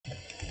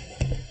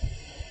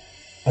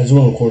I just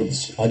want to record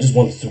this. I just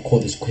wanted to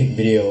record this quick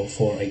video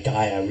for a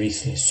guy I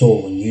recently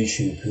saw on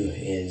YouTube who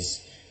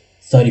is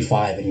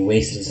 35 and he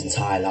wasted his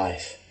entire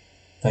life,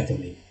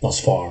 effectively, thus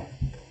far.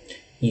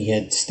 He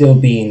had still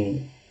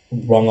been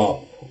rung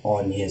up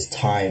on his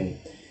time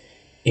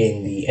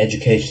in the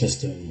education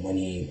system when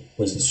he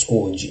was in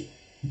school and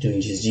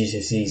doing his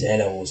GCSEs,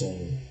 A-levels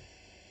and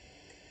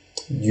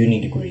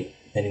uni degree,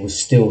 and he was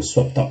still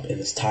swept up in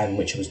this time in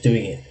which he was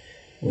doing it,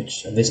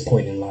 which at this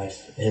point in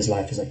life, his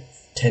life is like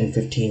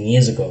 10-15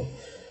 years ago.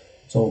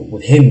 So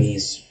with him,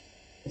 he's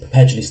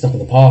perpetually stuck in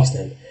the past,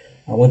 and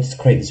I wanted to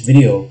create this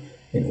video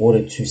in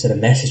order to send a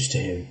message to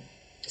him,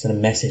 send a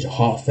message, a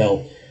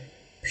heartfelt,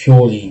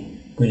 purely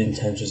good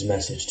intentions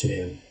message to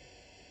him,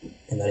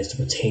 and that is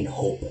to retain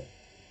hope.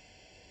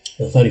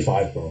 You're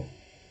 35, bro.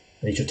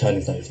 At least you're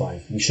turning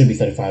 35. You should be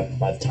 35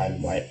 by the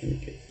time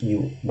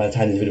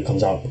this video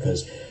comes out,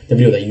 because the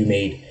video that you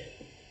made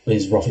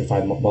is roughly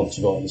 5 months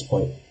ago at this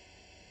point.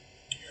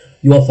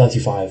 You are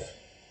 35.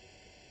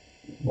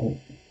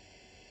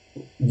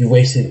 You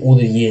wasted all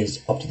the years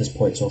up to this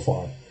point so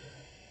far.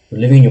 You're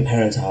living in your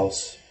parents'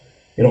 house.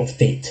 You don't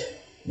fit.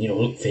 You don't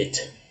look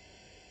fit.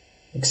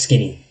 You look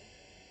skinny.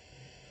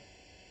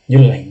 You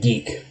look like a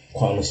geek,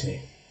 quite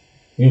honestly.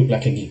 You look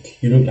like a geek.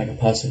 You look like a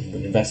person who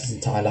would invest his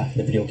entire life in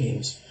the video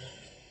games,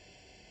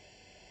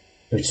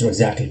 which is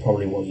exactly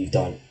probably what you've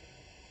done.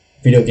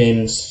 Video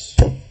games,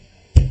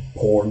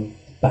 porn,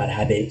 bad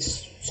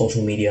habits,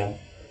 social media,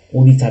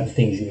 all these type of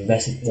things you've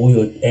invested all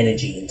your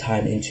energy and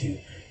time into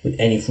with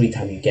any free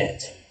time you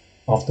get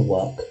after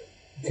work,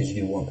 because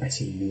you do work. I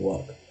see you do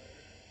work.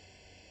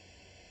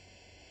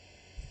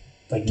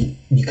 Like,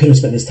 you could have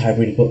spent this time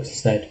reading books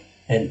instead,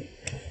 and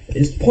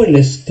it's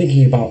pointless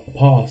thinking about the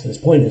past, and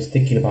it's pointless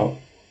thinking about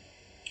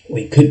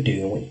what you could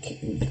do and what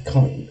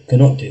you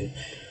cannot do.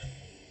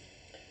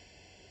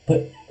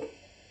 But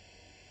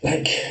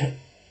like,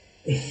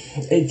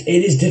 it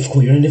is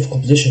difficult. You're in a difficult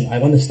position. I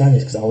understand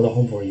this because I was at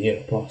home for a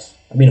year plus.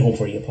 I've been at home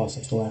for a year plus.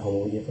 I'm still at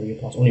home for a year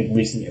plus. Only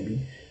recently I've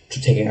been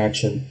taking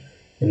action,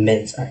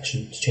 immense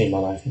action, to change my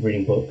life.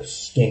 Reading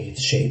books, getting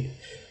into shape,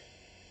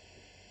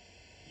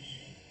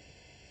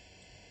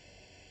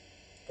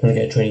 trying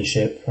to get a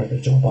traineeship, trying to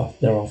get a job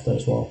thereafter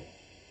as well.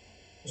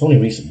 It's only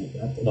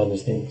recently I've done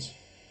these things,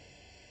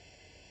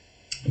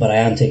 but I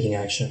am taking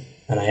action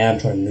and I am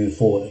trying to move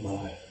forward in my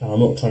life. And I'm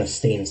not trying to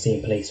stay in the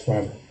same place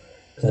forever,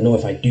 because I know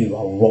if I do,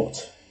 I'll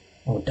rot,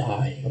 I'll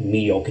die a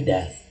mediocre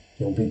death.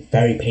 It'll be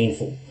very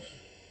painful.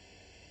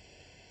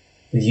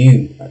 With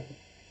you,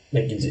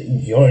 like,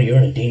 you're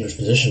in a dangerous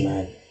position,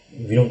 man.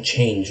 If you don't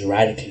change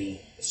radically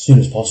as soon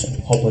as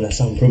possible, hop on that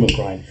self-improvement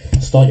grind,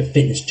 start your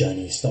fitness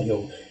journey, start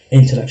your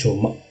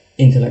intellectual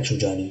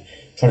journey,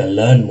 try to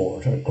learn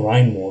more, try to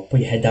grind more,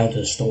 put your head down to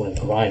the stone and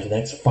grind for the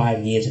next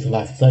 5 years of your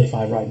life. You're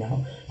 35 right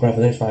now, grind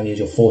for the next 5 years,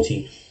 you're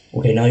 40.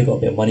 Okay, now you've got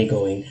a bit of money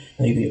going,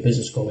 now you've got your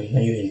business going,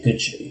 now you're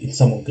in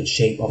somewhat good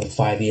shape after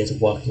 5 years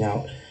of working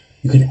out.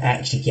 You can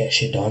actually get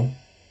shit done.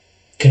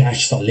 You can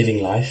actually start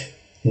living life.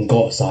 You can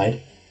go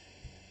outside,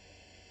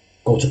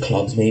 go to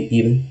clubs, maybe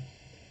even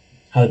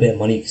have a bit of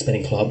money you can spend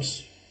in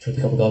clubs, try to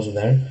pick up girls from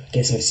there,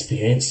 get some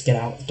experience, get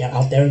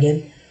out there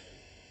again.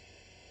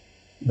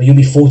 But you'll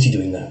be 40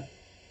 doing that.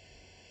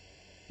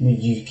 I mean,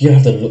 you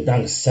have to look down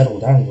and settle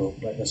down, bro,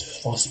 like, as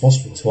fast as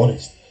possible, to be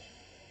honest.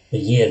 A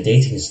year of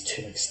dating is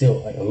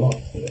still like a lot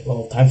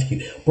of time for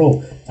you,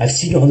 bro. I've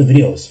seen your other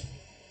videos.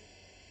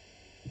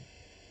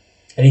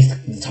 At least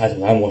the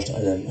titles I haven't watched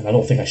them, and I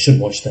don't think I should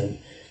watch them,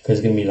 because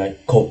it's gonna be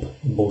like cope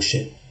and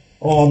bullshit.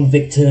 Oh, I'm a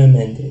victim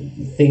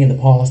and thing in the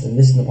past and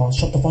this in the past.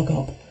 Shut the fuck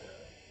up.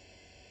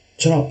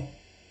 Shut up.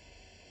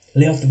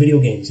 Lay off the video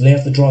games. Lay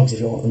off the drugs if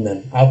you're on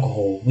them.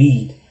 Alcohol,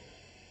 weed,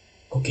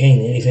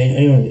 cocaine,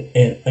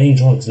 any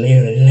drugs.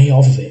 Lay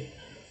off of it.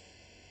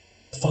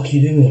 What the fuck are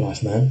you doing with your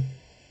life, man?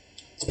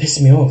 It's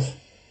pissing me off.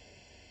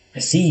 I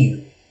see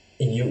you,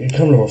 and you're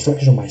kind of a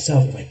reflection of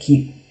myself. If I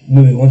keep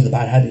moving on to the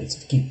bad habits,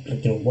 if I keep,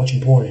 like,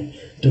 watching porn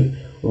and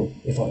or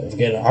if I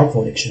get an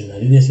alcohol addiction, I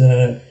do this,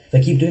 if I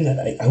keep doing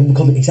that, I will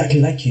become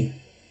exactly like you.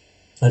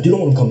 I do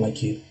not want to become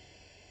like you.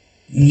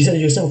 You said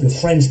it yourself. Your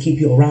friends keep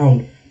you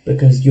around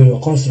because you're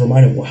a constant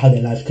reminder of how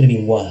their lives could have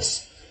been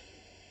worse.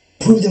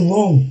 Prove them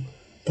wrong.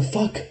 The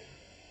fuck?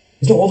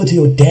 It's not over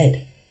till you're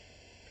dead.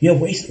 You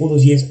have wasted all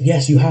those years.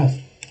 Yes, you have.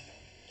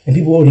 And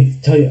people already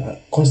tell you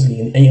constantly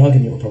in any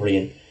argument we're probably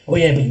in, oh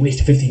yeah, but you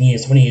wasted 15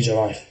 years, 20 years of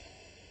your life.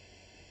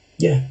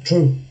 Yeah,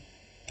 true.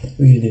 What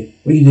are you gonna do?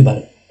 What are you gonna do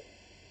about it?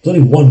 There's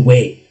only one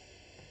way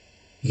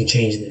you can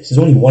change this. There's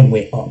only one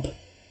way up.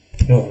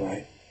 You know that,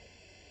 right?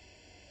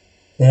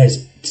 That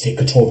is to take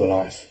control of your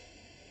life.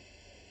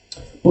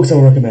 Books I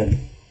would recommend: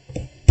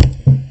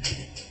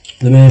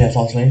 The Millionaire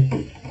Fastlane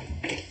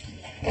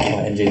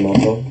by MJ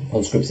Marco,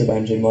 unscripted by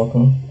MJ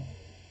Marco.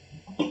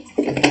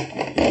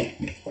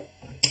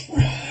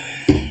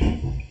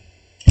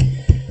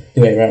 The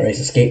Great Rat Race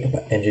Escape by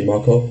MJ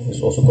Marco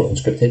is also called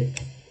unscripted.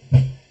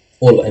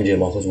 All of MJ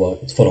Marco's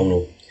work, it's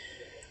phenomenal.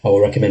 I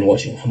would recommend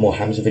watching more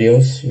Hamza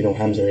videos. You know who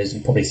Hamza is,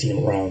 you've probably seen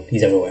him around,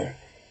 he's everywhere.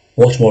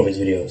 Watch more of his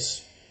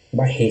videos. You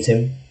might hate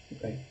him,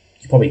 like,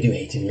 You probably do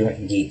hate him. You're like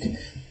a geek.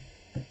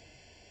 Of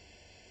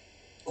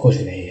course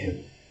you're gonna hate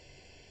him.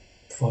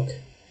 Fuck.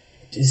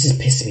 This is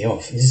pissing me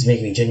off. This is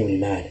making me genuinely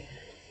mad.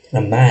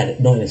 And I'm mad,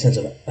 not in a sense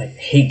of like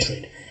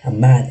hatred. I'm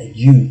mad that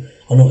you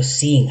are not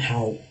seeing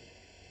how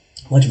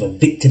much of a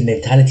victim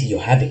mentality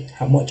you're having.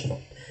 How much of a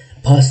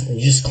person that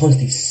you're just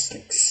constantly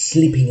like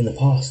sleeping in the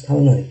past. I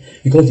don't know.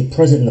 You're constantly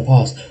present in the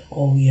past.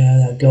 Oh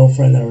yeah, that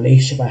girlfriend, that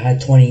relationship I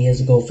had 20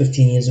 years ago,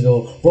 15 years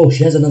ago. Bro,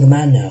 she has another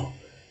man now.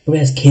 Probably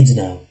has kids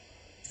now.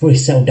 Probably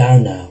settled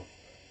down now.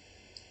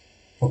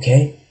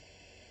 Okay?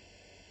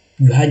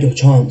 You had your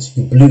chance.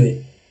 You blew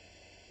it.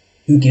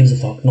 Who gives a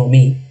fuck? Not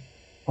me.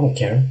 I don't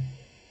care.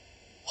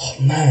 Oh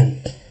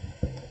man.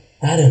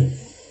 Adam.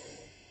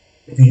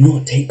 If you do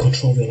not take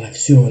control of your life,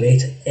 sooner or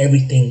later,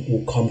 everything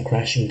will come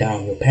crashing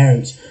down. Your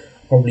parents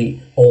are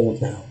probably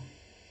old now.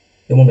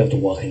 They won't be able to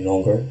work any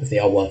longer if they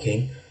are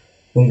working. You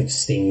won't be able to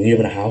stay in. You live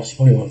in a house, you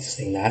probably won't be able to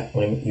stay in that.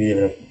 Or you live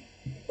in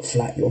a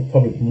flat, you're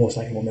probably most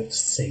likely won't be able to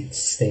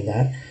stay in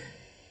that.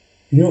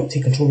 If you don't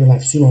take control of your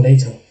life, sooner or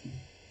later,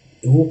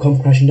 it will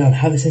come crashing down.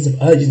 Have a sense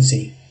of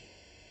urgency.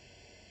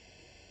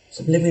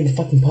 Stop living in the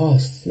fucking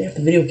past. Lay off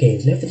the video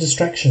games, lay off the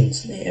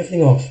distractions, lay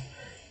everything off.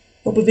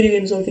 Oh, but video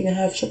games is the only thing I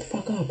have. Shut the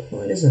fuck up.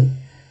 No, it isn't.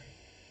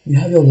 You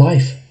have your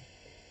life.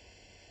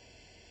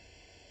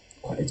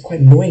 It's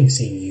quite annoying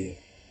seeing you.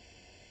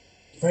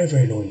 Very,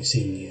 very annoying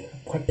seeing you.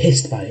 I'm quite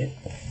pissed by it.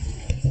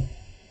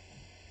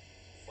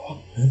 Fuck,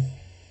 man.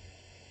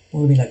 I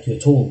don't want to be like you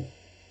at all.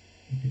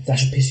 That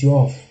should piss you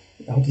off.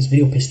 I hope this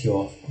video pissed you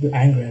off. I hope you're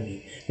angry at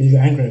me. Because if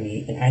you're angry at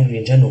me and angry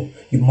in general,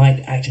 you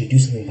might actually do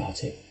something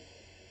about it.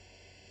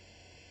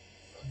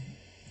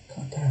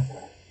 God damn,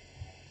 man.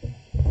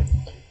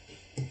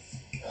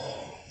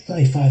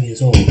 35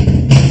 years old,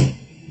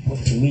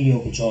 worked a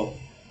mediocre job,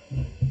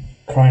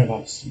 crying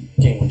about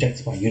getting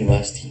rejected by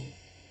university.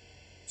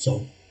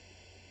 So,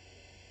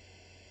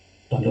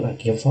 do I look like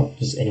I give a fuck?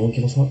 Does anyone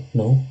give a fuck?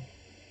 No.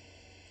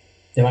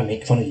 They might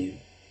make fun of you.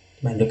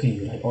 They might look at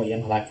you like, oh yeah,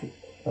 my life,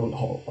 I'm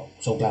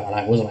so glad my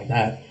life wasn't like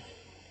that.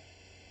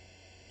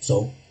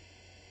 So,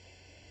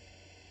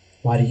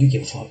 why do you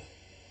give a fuck?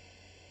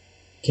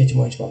 You care too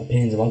much about the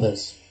opinions of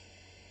others,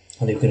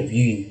 how they're going to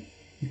view you.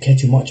 You care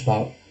too much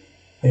about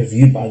how you're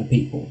viewed by other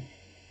people.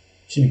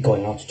 You should be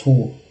going out at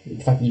all. In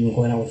fact, even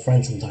going out with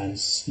friends sometimes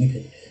is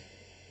stupid.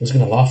 They're just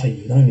going to laugh at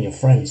you. They're not even your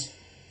friends.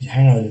 You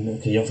hang out with them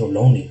because you don't feel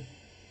lonely.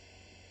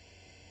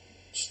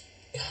 Just,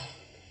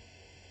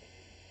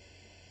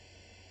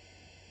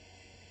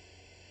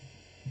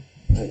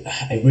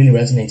 I really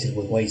resonated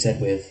with what he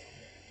said with,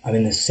 I'm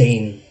in the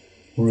same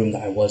room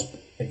that I was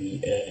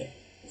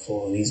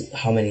for these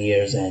how many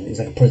years, and it's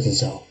like a prison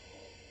cell.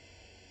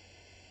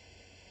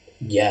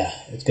 Yeah,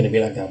 it's going to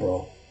be like that,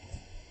 bro.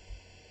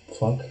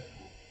 Fuck.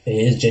 It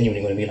is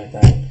genuinely going to be like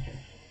that.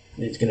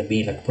 It's going to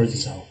be like a prison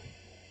cell.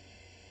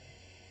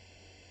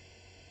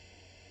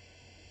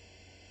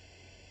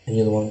 And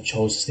you're the one that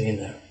chose to stay in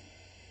there.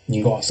 You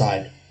can go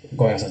outside.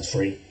 Going outside is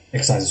free.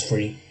 Exercise is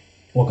free.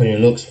 Work on your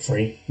looks for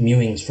free.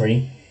 Mewing is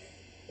free.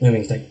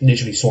 Mewing is like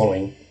literally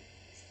swallowing.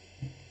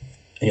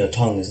 And your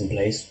tongue is in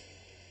place.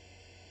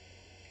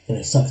 And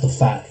it sucks the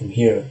fat from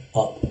here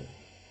up.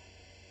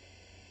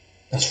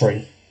 That's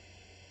free.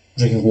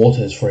 Drinking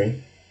water is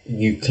free.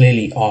 You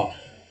clearly are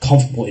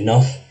comfortable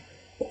enough,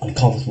 or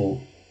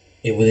uncomfortable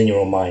within your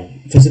own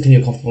mind. Physically,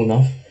 you're comfortable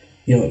enough.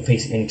 You don't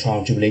face any trial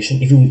and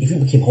tribulation. If you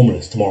became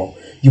homeless tomorrow,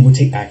 you would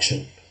take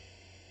action.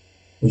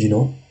 Would you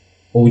not?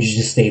 Or would you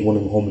just stay one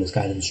of the homeless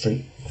guys on the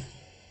street?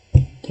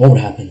 What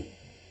would happen?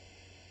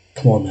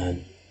 Come on,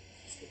 man.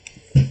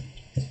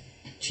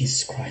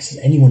 Jesus Christ!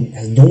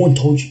 Has no one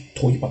told you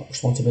about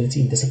responsibility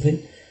and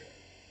discipline?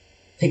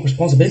 Take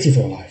responsibility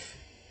for your life.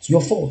 It's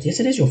your fault. Yes,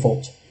 it is your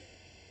fault.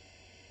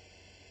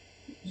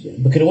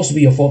 But it could also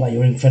be your fault that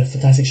you're in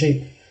fantastic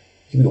shape.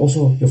 It could be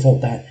also your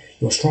fault that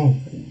you're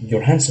strong,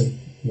 you're handsome,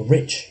 you're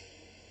rich.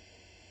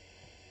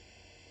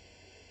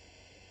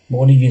 But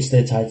what do you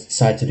instead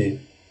decide to do?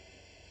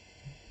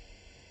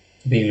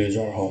 Be a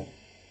loser at home.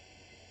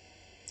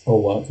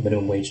 Or work a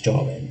minimum wage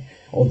job, and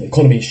the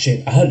economy is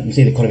shit. I heard you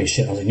say the economy is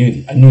shit. I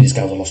knew this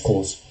guy was a lost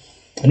cause.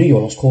 I knew you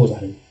were a lost cause,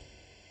 Adam.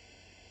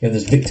 You have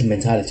this victim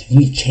mentality. You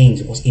need to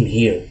change what's in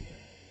here.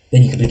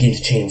 Then you can begin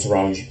to change what's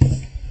around you.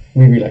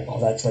 Maybe like, oh,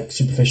 that's like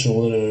superficial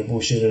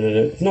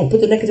bullshit. No,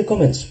 put the negative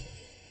comments.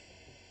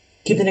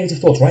 Keep the negative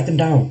thoughts. Write them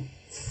down.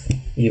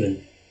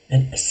 Even.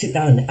 And sit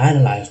down and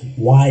analyze.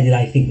 Why did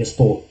I think this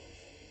thought?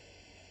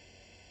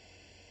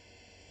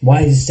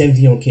 Why is this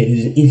 17-year-old kid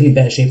who's in infinitely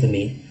better shape than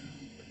me,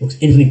 looks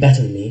infinitely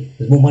better than me,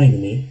 has more money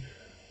than me,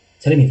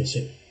 telling me this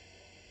shit?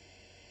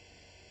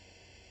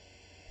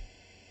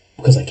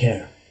 Because I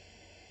care.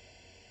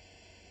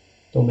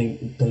 Don't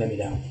let me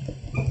down.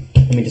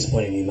 Don't be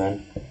disappointing me,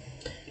 man.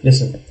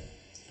 Listen,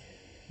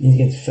 you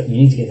need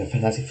to get in a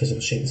fantastic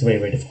physical shape. It's very,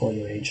 very difficult at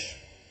your age.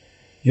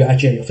 You're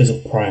actually at your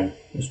physical prime.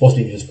 You're supposed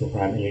to be in your physical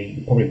prime, and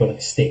you're probably built like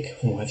a stick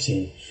from what I've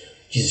seen.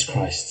 Jesus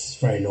Christ, it's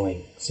very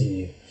annoying seeing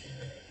you.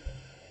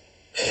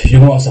 You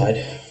don't go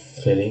outside,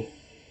 clearly.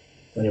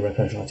 any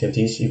recreational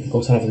activities. You can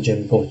go sign up for the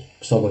gym,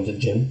 start going to the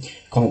gym.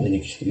 Can't, then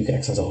you can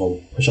exercise at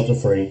home. Push-ups are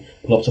free,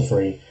 pull-ups are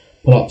free.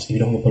 Pull-ups, if you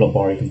don't have a pull-up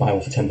bar, you can buy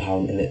one for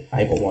 £10, and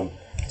I got one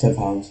for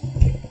 £10.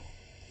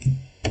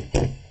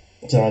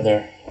 It's right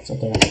there. It's up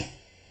there.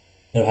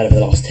 And I've had it for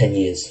the last 10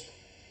 years.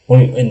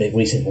 Only in the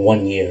recent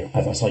 1 year,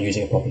 I've started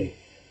using it properly.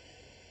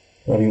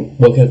 I mean,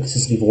 work out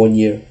consistently for 1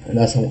 year, and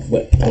that's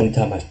the only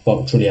time I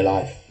felt truly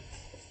alive.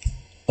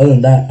 Other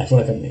than that, I feel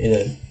like I'm in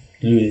a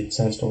deluded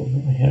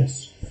sandstorm. My hair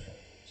is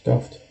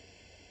scuffed.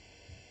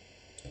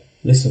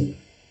 Listen,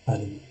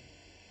 Adam,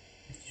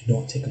 you do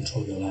not take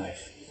control of your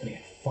life, you're gonna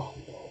get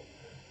fucked, bro.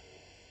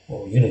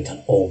 Or you're gonna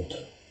turn old.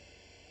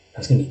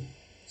 That's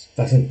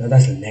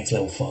the next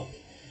level fuck.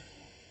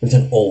 You're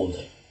gonna turn old.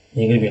 And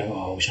you're gonna be like,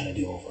 oh, I wish I had a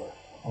do-over.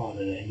 Oh,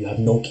 no. You have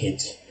no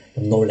kids,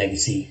 you have no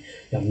legacy,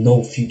 you have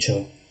no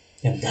future,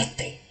 you have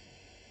nothing.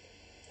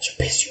 That should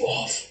piss you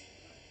off.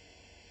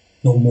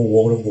 No more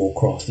World of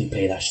Warcraft, you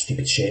play that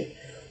stupid shit.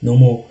 No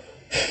more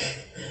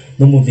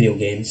video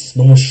games,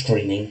 no more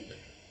streaming.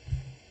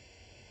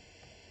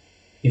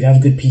 If you have a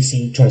good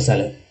PC, try to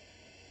sell it.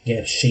 Get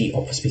a shitty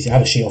office PC. I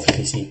have a shitty office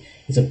PC.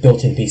 It's a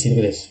built-in PC, look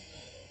at this.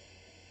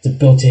 It's a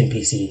built-in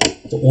PC.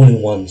 It's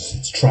all-in-ones.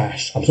 It's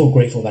trash. I'm so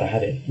grateful that I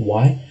have it.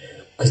 Why?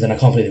 Because then I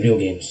can't play the video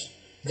games.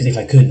 Because if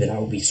I could, then I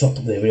would be sucked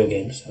up with the video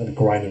games. I'd be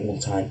grinding all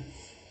the time.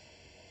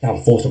 Now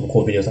I'm forced to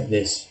record videos like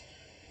this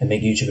and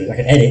make YouTube videos. I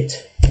can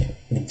edit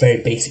with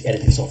very basic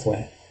editing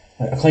software.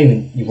 I can't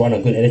even run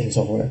a good editing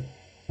software.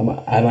 I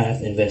might have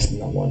to invest in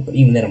that one. But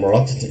even then, I'm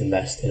reluctant to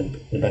invest in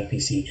a better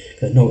PC.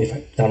 Because I know if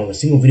I download a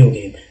single video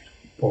game,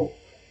 bro,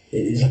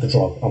 it's like a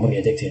drug. I'm going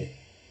to get addicted.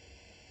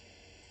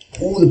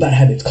 All the bad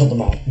habits, cut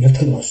them out. You have to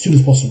cut them out as soon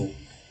as possible.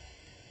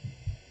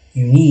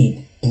 You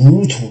need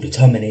brutal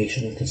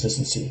determination and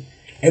consistency.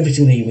 Every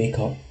single day you wake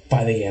up,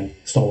 5 AM,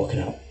 start working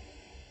out.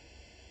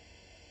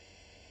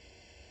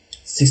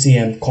 6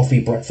 AM, coffee,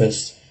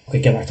 breakfast. Okay,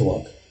 get back to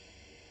work.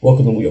 Work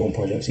on your own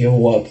projects. You ever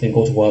work, then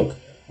go to work.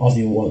 After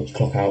you work, you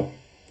clock out.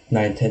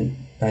 9,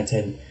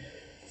 10.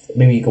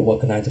 Maybe you could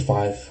work a 9 to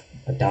 5.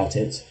 I doubt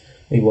it.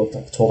 Maybe work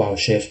like a 12-hour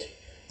shift.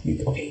 You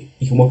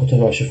can work a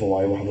 12-hour shift for a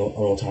while. You won't have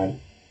no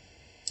time.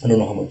 I don't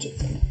know how much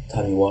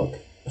time you work.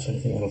 If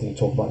anything, I don't think you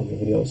talk about it in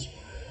your videos.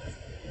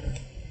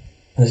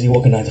 And as you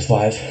work a 9 to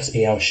 5, it's an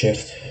 8-hour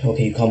shift.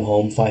 Okay, you come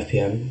home 5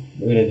 PM.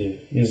 What are you gonna do?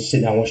 You just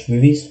sit down, watch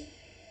movies,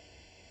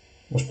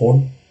 watch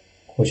porn,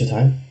 waste your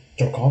time,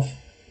 jerk off.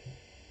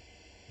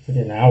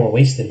 An hour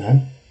wasted,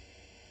 man.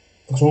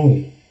 What's wrong with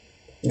you?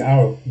 An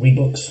hour, read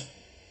books.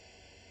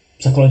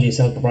 Psychology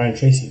Itself by Brian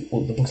Tracy.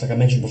 All the books like I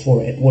mentioned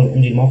before, all of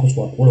MD Marco's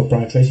work, all of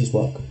Brian Tracy's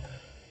work,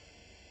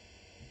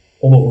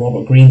 all of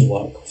Robert Greene's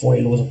work,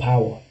 48 Laws of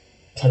Power.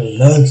 Try to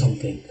learn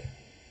something.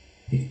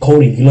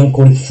 Coding, you learn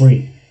coding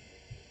free.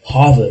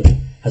 Harvard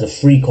has a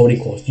free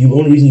coding course. The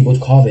only reason you go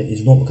to Harvard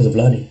is not because of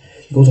learning.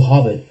 You go to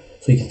Harvard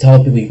so you can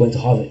tell people you went to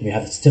Harvard and you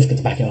have a certificate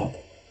to back it up.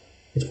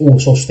 It's all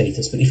social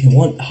status. But if you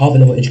want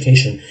Harvard level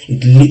education,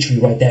 it's literally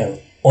right there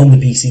on the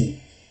PC.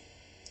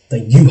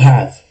 That you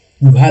have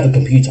a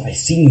computer. I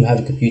seen you have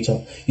a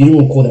computer. You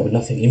don't record that with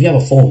nothing. If you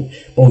have a phone,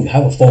 bro, you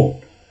have a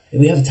phone.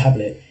 If you have a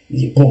tablet,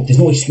 bro, there's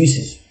no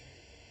excuses.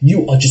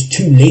 You are just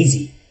too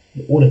lazy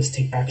in order to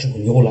take action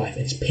on your life,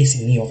 and it's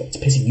pissing me off. It's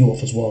pissing you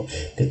off as well.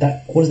 Because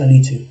what does that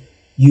lead to?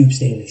 You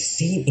staying in the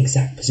same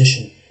exact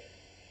position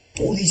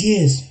all these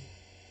years.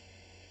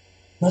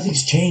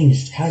 Nothing's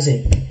changed, has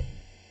it?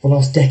 For the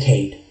last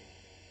decade.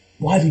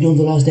 Why have you done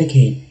the last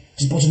decade?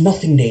 Just a bunch of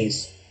nothing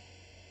days.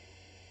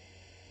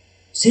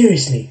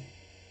 Seriously.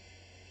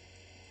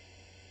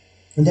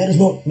 And that does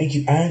not make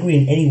you angry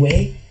in any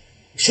way.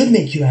 It should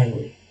make you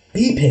angry.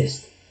 Be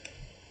pissed.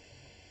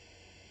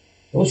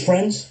 Those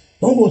friends,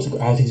 don't go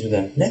to outings with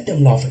them. Let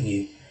them laugh at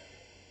you.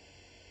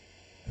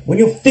 When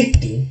you're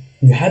 50,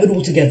 and you have it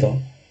all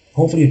together,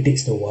 hopefully your dick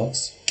still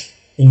works,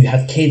 and you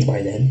have kids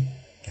by then,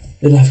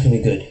 your life's gonna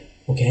be good,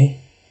 okay?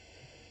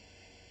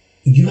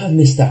 You have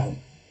missed out.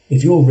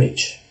 If you're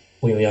rich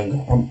when you're younger,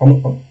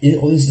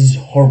 this is a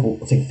horrible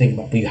thing to think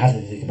about, but you have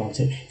to think about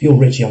it. If you're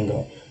rich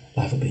younger,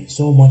 life would be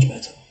so much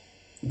better.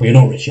 But you're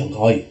not rich younger,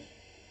 are you?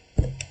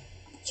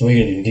 So what are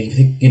you gonna do?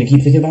 You're gonna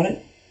keep thinking about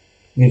it?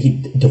 You're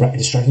gonna keep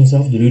distracting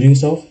yourself, deluding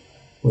yourself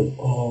with,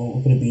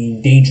 oh, could it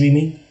be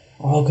daydreaming?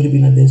 Oh, could it be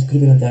like this? Could it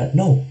be like that?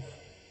 No.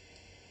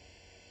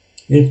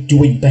 You're gonna do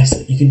what you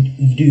best. You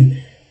can do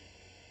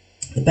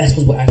the best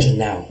possible action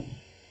now.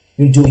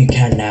 You're gonna do what you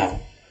can now.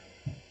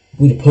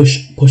 We need to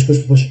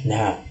push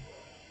now.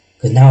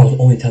 Because now is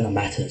the only time that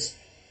matters.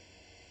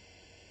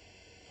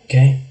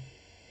 Okay?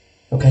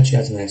 I'll catch you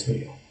guys in the next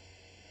video.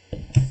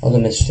 Other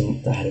message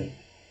to Adam.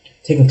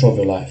 Take control of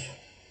your life.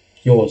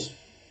 Yours.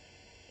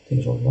 Take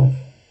control of your life.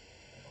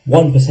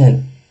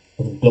 1%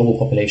 of the global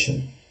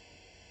population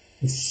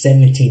is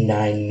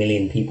 79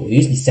 million people. It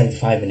used to be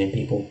 75 million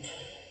people.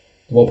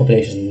 The world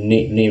population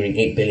is nearing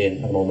 8 billion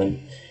at the moment.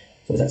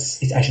 So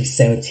it's actually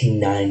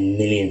 79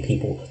 million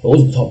people.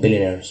 Those are the top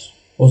billionaires.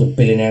 Those are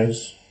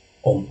billionaires,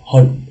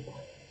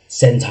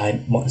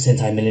 centime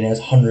millionaires,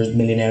 hundreds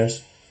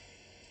millionaires.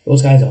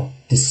 Those guys are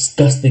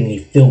disgustingly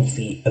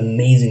filthy,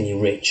 amazingly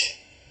rich.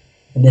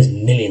 And there's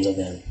millions of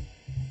them.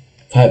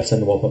 5% of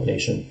the world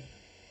population.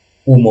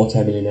 All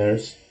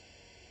multi-millionaires.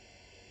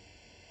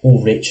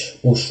 All rich,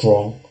 all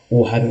strong,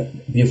 all have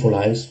beautiful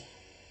lives.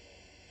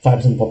 5%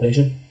 of the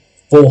population.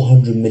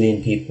 400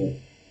 million people.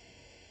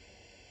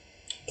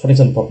 20%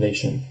 of the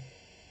population.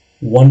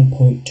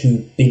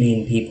 1.2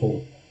 billion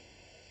people.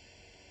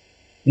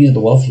 These are the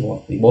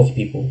wealthy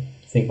people.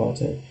 Think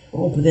about it.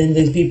 Oh, but then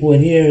there's people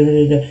in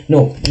here.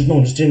 No,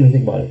 just genuinely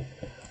think about it.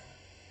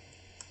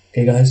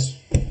 Okay, guys.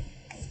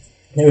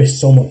 There is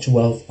so much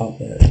wealth out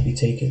there to be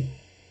taken.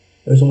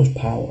 There is so much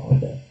power out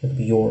there that could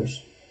be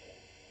yours.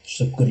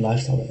 Just a good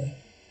lifestyle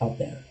out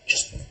there.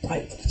 Just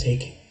right for the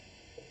taking.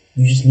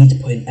 You just need to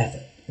put in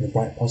effort in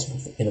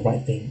the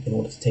right thing in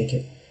order to take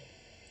it.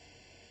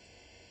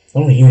 I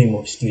don't want to hear any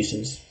more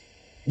excuses.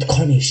 The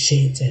economy is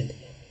shit, and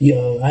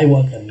I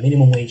work a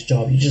minimum wage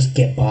job. You just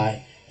get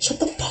by. Shut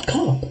the fuck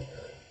up.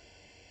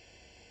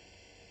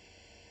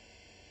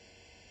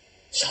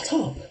 Shut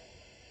up.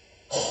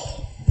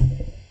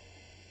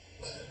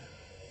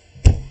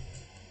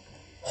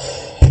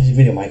 This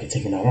video might get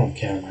taken out. I don't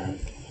care, man.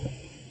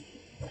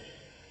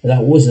 But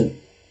that wasn't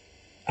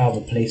out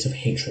of a place of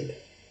hatred.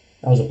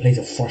 That was a place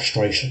of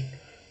frustration.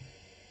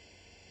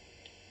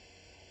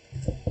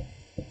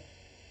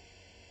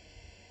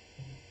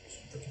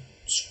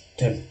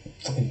 Them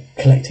fucking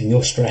collecting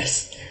your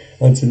stress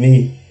onto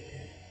me.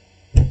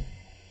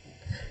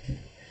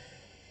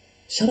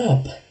 Shut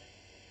up.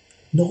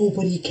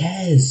 Nobody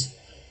cares.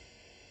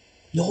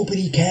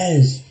 Nobody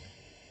cares.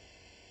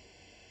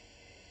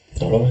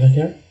 Don't look like I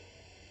care?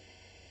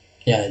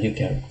 Yeah, I do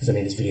care because I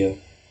made this video.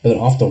 But then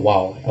after a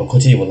while, I'll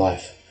continue with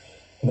life.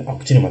 I'll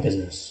continue my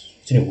business.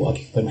 Continue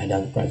working, put my head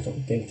down, grind,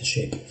 getting into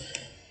shape.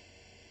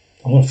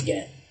 I'm gonna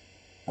forget.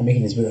 I'm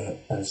making this video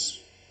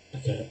as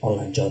like an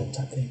online journal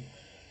type thing.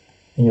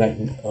 And you're like,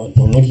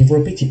 I'm looking for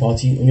a pity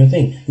party on your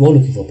thing. You are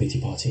looking for a pity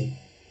party.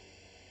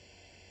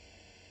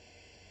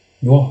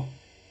 You are.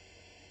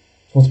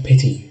 I want to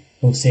pity you.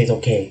 I want to say it's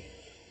okay.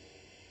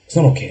 It's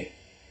not okay.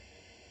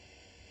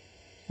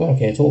 It's not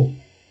okay at all.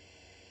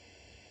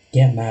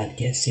 Get mad,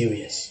 get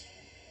serious.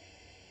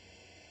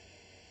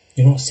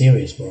 You're not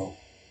serious, bro.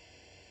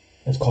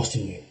 It's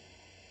costing you.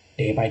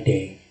 Day by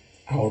day,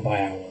 hour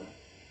by hour,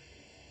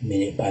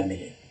 minute by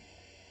minute.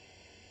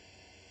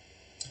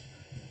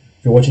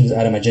 If you're watching this,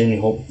 Adam, I genuinely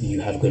hope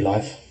you have a good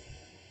life.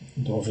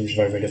 Obviously, it's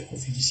very, very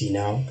difficult for you to see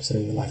now,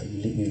 considering the life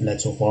you've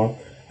led so far.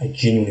 I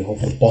genuinely hope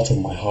from the bottom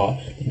of my heart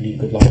that you lead a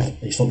good life,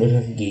 that you stop looking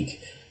like a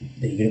geek,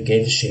 that you get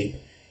into shape,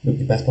 you look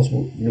the best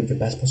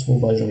possible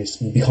version of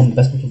yourself, you become the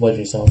best possible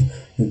version of yourself,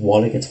 your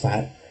wallet gets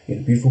fat, you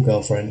have a beautiful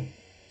girlfriend,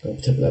 a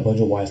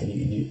bunch of wife, and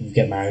you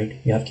get married,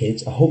 you have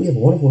kids. I hope you have a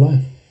wonderful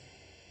life.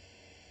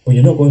 But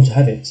you're not going to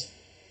have it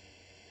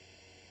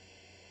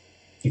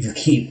if you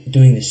keep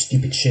doing this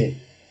stupid shit.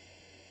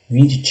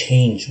 You need to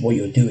change what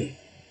you're doing.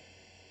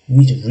 You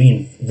need to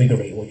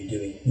reinvigorate what you're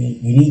doing.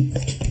 You need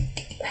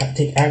to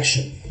take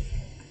action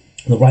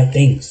on the right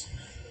things.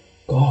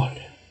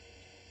 God.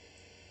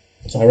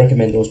 So I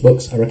recommend those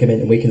books. I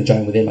recommend Awaken the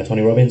Giant Within by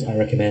Tony Robbins. I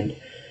recommend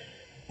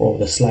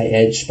The Slight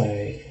Edge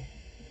by,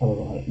 I don't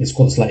know, it's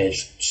called The Slight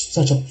Edge. Just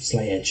search up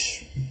Slight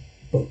Edge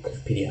book,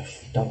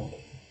 PDF, download.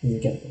 You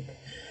get the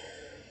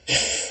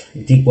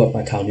book. Deep Work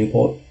by Cal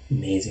Newport.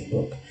 Amazing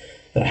book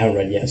that I haven't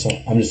read yet, so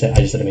I just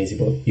said amazing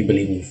book. You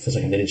believe me for a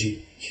second, didn't you?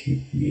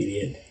 You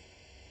idiot.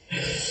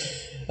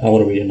 I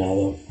want to read it now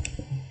though.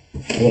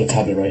 I've got a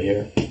tablet right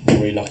here. I'm a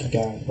really lucky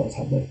guy. I've got a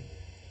tablet.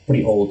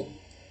 Pretty old.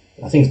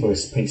 I think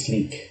it's pretty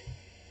sleek.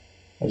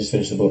 I just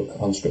finished the book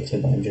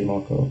Unscripted by MJ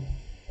Marco.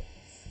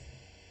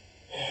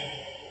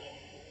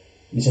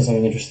 He says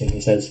something interesting.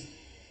 He says,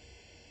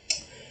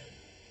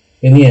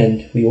 in the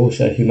end, we all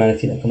share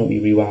humanity that cannot be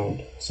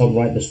rewound. Some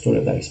write the story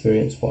of that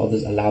experience, while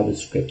others allow the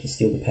script to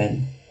steal the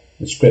pen.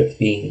 The script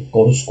being,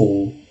 go to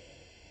school,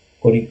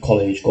 go to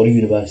college, go to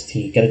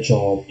university, get a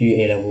job, do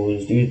your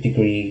A-levels, do your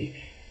degree,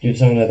 do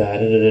something like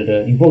that.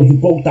 You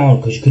broke down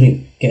because you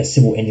couldn't get a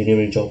civil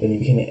engineering job, and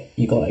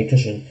you got an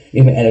electrician.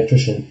 You became an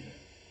electrician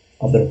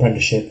after an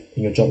apprenticeship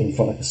in your job, and you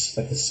felt like a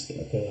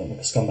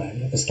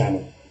scumbag, like a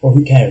scammer. Or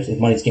who cares if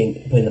money's getting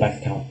put in the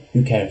bank account?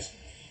 Who cares?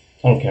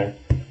 I don't care.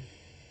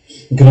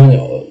 You can only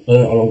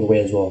learn it along the way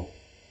as well.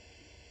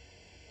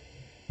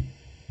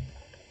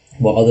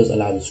 While others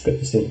allow the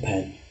script to steal the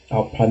pen.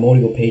 Our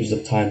primordial pages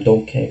of time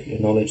don't care if you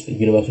acknowledge the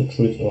universal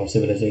truth of our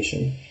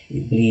civilization.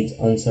 It bleeds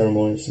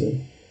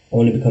unceremoniously,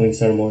 only becoming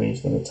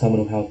ceremonious when the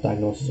terminal health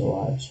diagnosis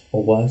arrives.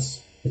 Or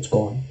worse, it's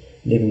gone,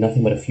 leaving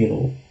nothing but a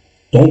funeral.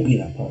 Don't be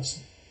that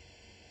person.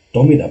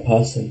 Don't be that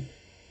person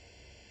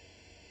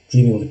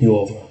dreaming of a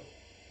do-over.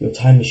 Your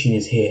time machine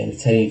is here and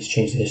it's telling you to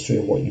change the history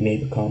of what you may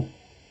become.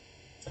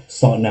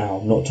 Start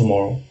now, not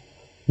tomorrow.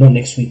 Not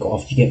next week or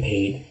after you get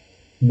paid.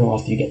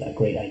 Not after you get that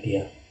great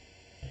idea.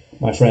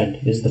 My friend,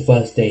 this is the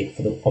first day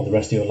of the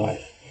rest of your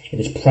life. It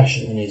is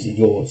precious and it is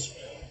yours.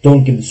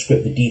 Don't give the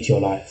script the D to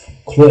your life.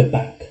 Claw it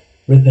back,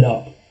 rip it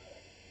up,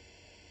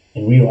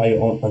 and rewrite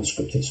your own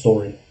unscripted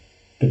story.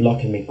 Good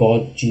luck, and may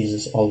God,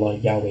 Jesus, Allah,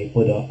 Yahweh,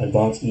 Buddha,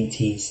 advanced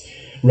ETs,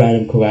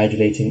 random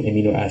coagulating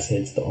amino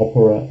acids, the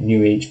opera,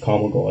 new age,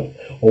 karma god,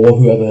 or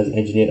whoever has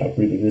engineered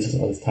uprooting existence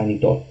on this tiny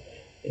dot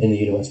in the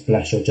universe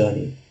bless your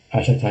journey.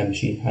 Hashtag time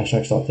machine,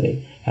 hashtag start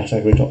today,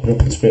 hashtag rip off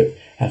the script,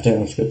 hashtag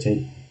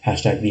unscripted,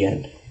 hashtag the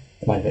end.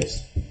 My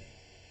face.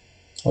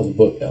 I was a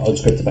book,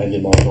 unscripted by Angel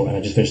Marshall, and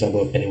I just finished that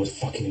book, and it was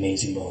fucking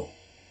amazing, bro.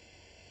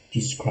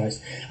 Jesus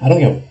Christ. I don't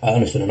think I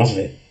understood enough of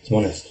it, to be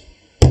honest.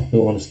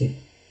 Real honesty.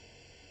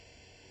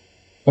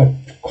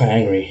 Quite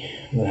angry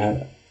that I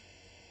have.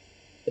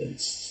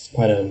 It's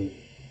quite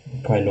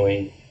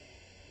annoying.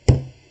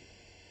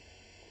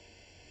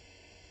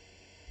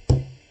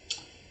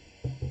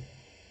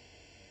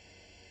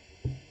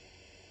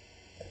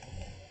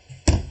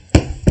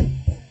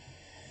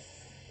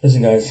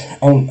 Listen, guys,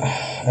 I'm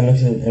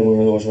looking at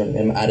everyone watching,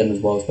 and Adam as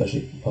well,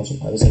 especially. I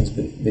was saying this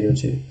video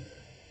too.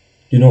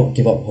 Do not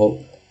give up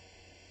hope.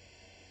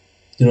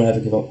 Do not ever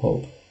give up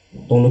hope.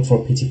 Don't look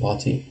for a pity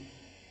party.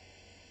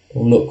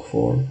 Don't look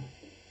for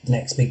the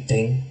next big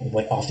thing.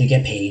 Wait after you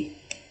get paid.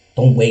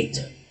 Don't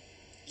wait.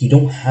 You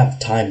don't have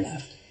time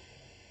left.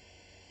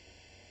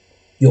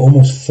 You're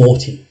almost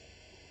 40.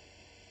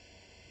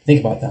 Think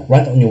about that.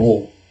 Write that on your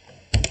wall.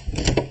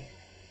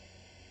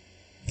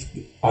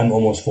 I'm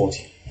almost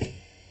 40.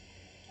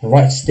 And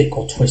write stick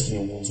or twist on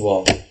your wall as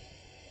well.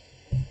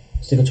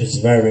 Stick or twist is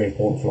very, very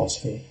important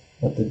philosophy.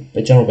 But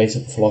the general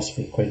basis of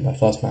philosophy created by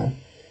First Man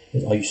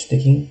is, are you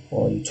sticking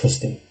or are you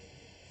twisting?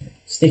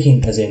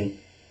 Sticking as in,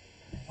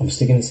 I'm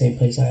sticking in the same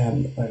place I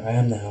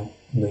am now.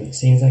 I'm doing the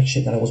same exact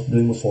shit that I was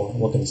doing before. I'm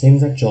working the same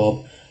exact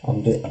job.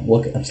 I'm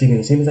sleeping in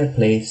the same exact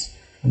place.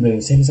 I'm living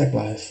the same exact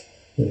life.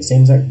 Doing the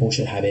same exact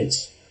bullshit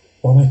habits.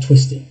 Or am I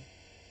twisting?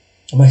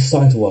 Am I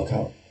starting to work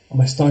out? Am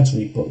I starting to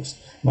read books?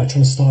 Am I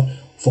trying to start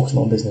focusing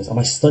on business? Am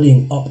I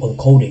studying up on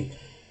coding,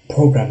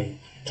 programming,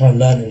 trying to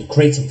learn and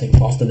create something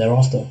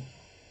thereafter?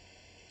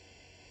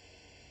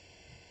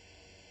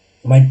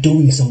 Am I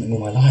doing something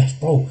with my life?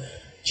 Bro,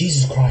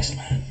 Jesus Christ,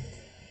 man.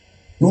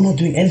 You're not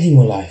doing anything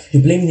with life.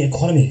 You're blaming the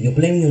economy. You're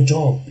blaming your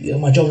job.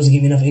 My job doesn't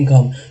give me enough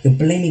income. You're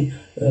blaming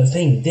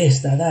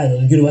this, that.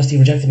 The university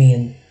rejected me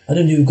and I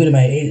didn't do good in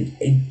my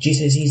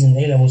GCSEs and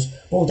A-levels.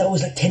 Bro, that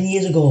was like 10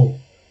 years ago.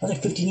 That was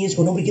like 15 years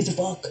ago. Nobody gives a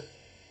fuck.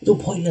 It's all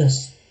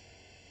pointless.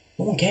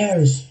 No one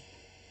cares.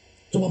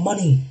 It's all about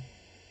money.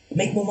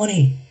 Make more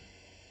money.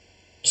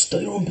 Just do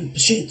your own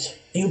shit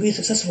and you'll be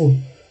successful.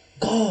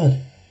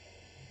 God.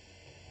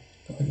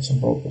 I get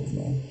some broke ones,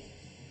 man.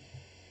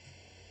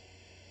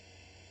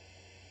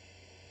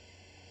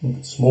 Look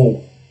at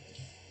small.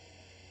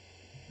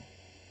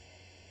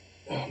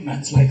 Oh,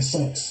 man's leg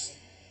sucks.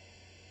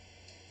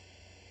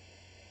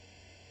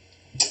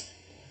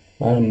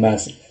 Man, I'm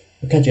massive.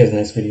 I'll catch you guys in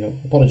the next video.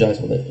 Apologise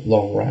for the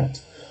long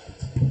rant.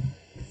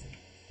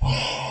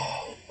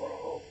 Oh,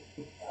 bro.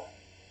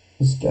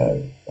 This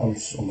guy,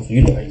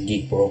 you look like a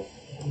geek, bro.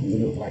 You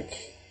look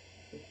like...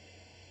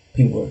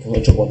 People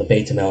talk about the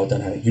beta male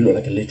dynamic. You look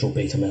like a literal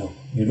beta male.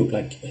 You look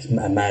like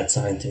a mad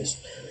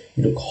scientist.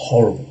 You look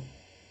horrible.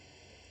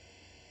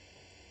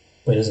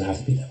 But it doesn't have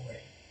to be that way.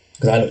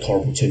 Because I looked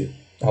horrible too.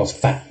 I was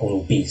fat. I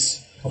was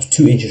obese. I was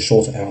 2 inches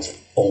shorter and I was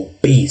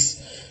obese.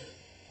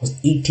 I was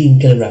 18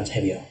 kilograms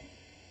heavier.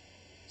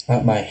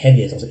 At my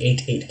heaviest, I was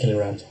 88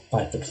 kilograms,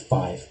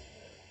 5'5".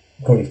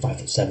 I'm currently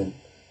 5'7",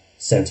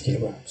 70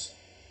 kilograms.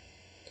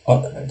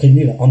 Can you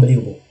believe that?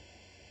 Unbelievable.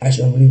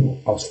 Actually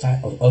unbelievable. I was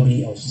fat, I was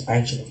ugly, I was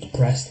anxious, I was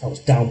depressed, I was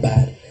down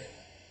bad.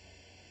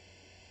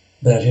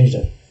 But I changed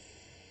it.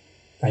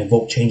 I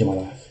invoked change in my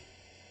life.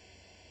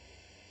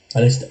 I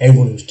listened to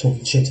everyone who was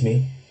talking shit to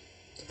me.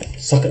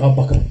 Suck it up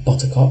like a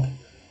buttercup.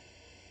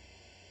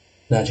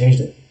 And I changed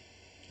it.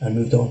 I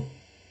moved on.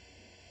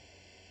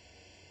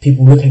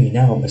 People look at me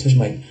now, especially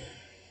my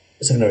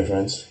secondary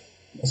friends,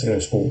 my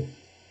secondary school,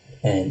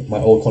 and my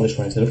old college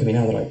friends, they look at me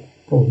now, they're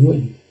like, bro, who are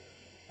you?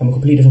 I'm a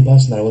completely different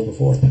person than I was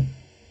before.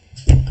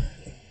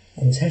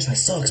 And his hairstyle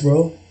sucks,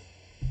 bro.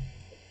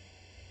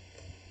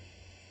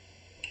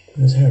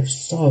 His hair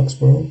sucks,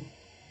 bro.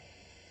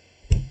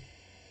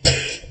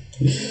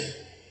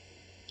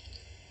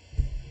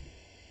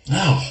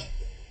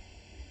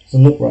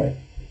 Doesn't look right.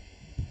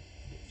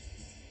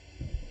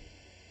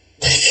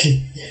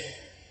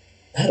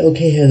 I had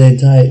okay hair the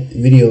entire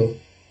video.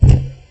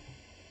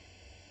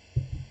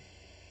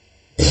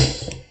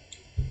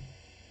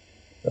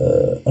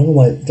 I don't know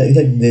why. It's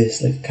like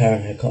this, like a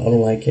Karen haircut. I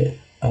don't like it.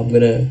 I'm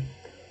gonna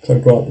try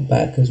to grow out the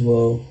back as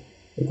well.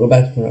 The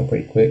back's coming out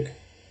pretty quick.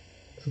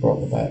 Grow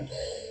out the back.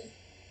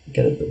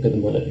 Get the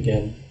mullet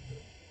again.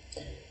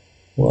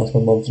 Well, ask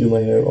my mom to do my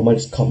hair. I might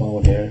just cut my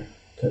own hair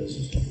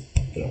because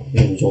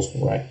being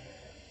resourceful, right?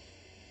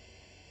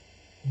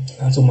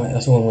 That's all I'm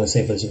gonna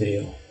say for this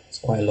video. It's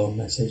quite a long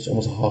message,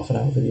 almost a half an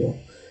hour video.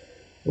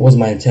 It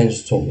wasn't my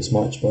intention to talk this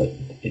much, but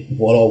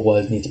what all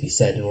words need to be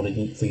said in order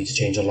for you to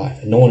change your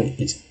life. And no one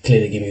is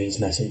clearly giving you this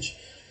message.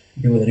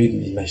 People that do give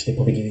you this message, they're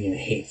probably giving you in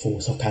a hateful,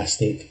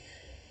 sarcastic,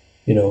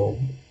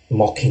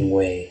 mocking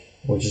way,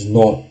 which is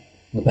not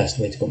the best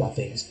way to go about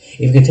things. If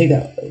you can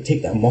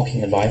take that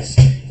mocking advice,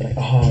 like,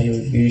 you're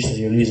useless,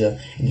 you're a loser,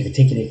 and you can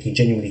take it, you can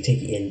genuinely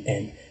take it in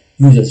and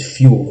use it as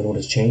fuel in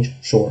order to change,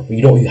 sure. But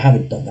you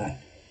haven't done that.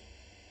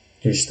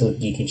 You're still a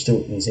geek, and you're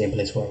still in the same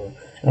place forever.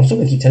 And I'm still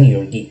gonna keep telling you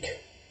you're a geek.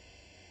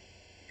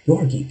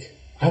 You're a geek.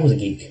 I was a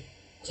geek.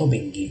 I stopped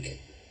being a geek.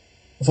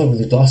 I thought with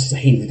the glasses, I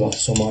hated the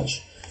glasses so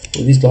much.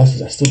 With these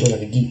glasses, I still look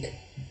like a geek, in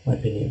my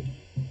opinion.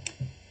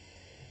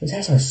 This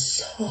hairstyle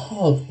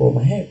sucks, bro.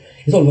 My hair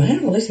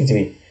not listening to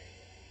me.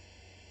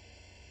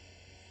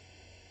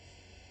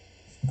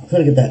 I'm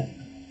trying to get that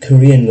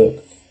Korean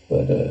look,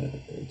 but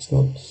it's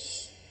not.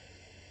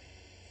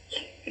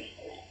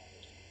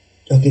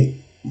 Okay,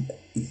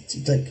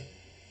 it's like,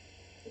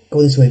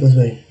 go this way.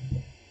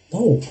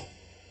 No.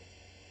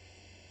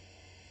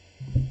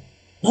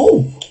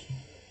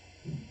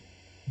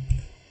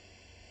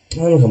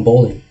 I look, I'm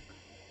balding.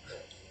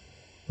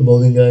 I'm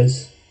balding,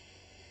 guys.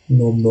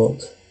 No, I'm not.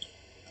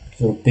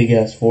 Got a big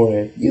ass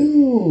forehead.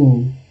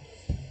 You.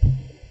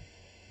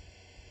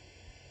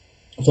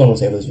 That's all I'm gonna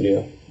say for this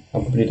video.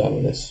 I'm completely done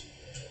with this.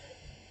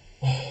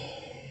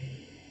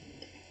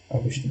 I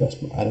wish you the best,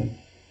 Adam.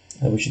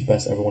 I wish you the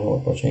best, everyone who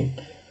is watching.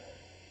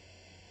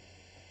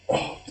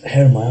 Oh, the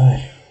hair in my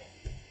eye.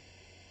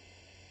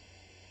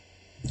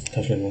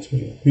 Catch you in the next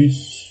video.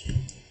 Peace.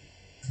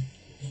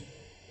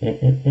 I'm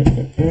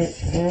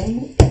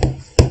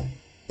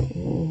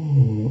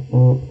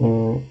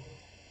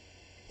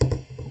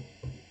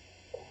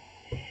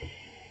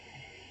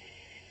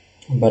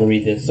about to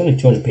read this. It's only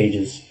 200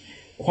 pages.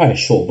 Quite a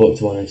short book,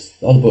 to be honest.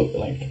 The other book,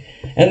 like,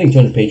 anything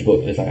 200-page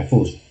book is like, I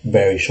feel it's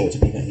very short to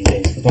be these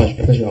days.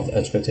 Especially after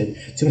unscripted.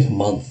 It took me a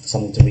month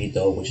something to read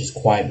though, which is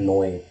quite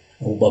annoying.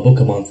 A book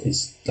a month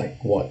is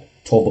like what,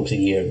 12 books a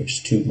year, which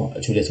is too little.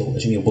 It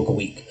should be a book a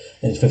week,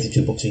 and it's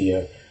 52 books a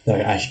year. Then I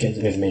can actually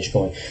get the information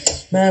going.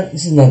 Man,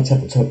 this is not a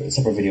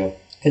separate video.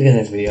 Catch you in the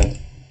next video.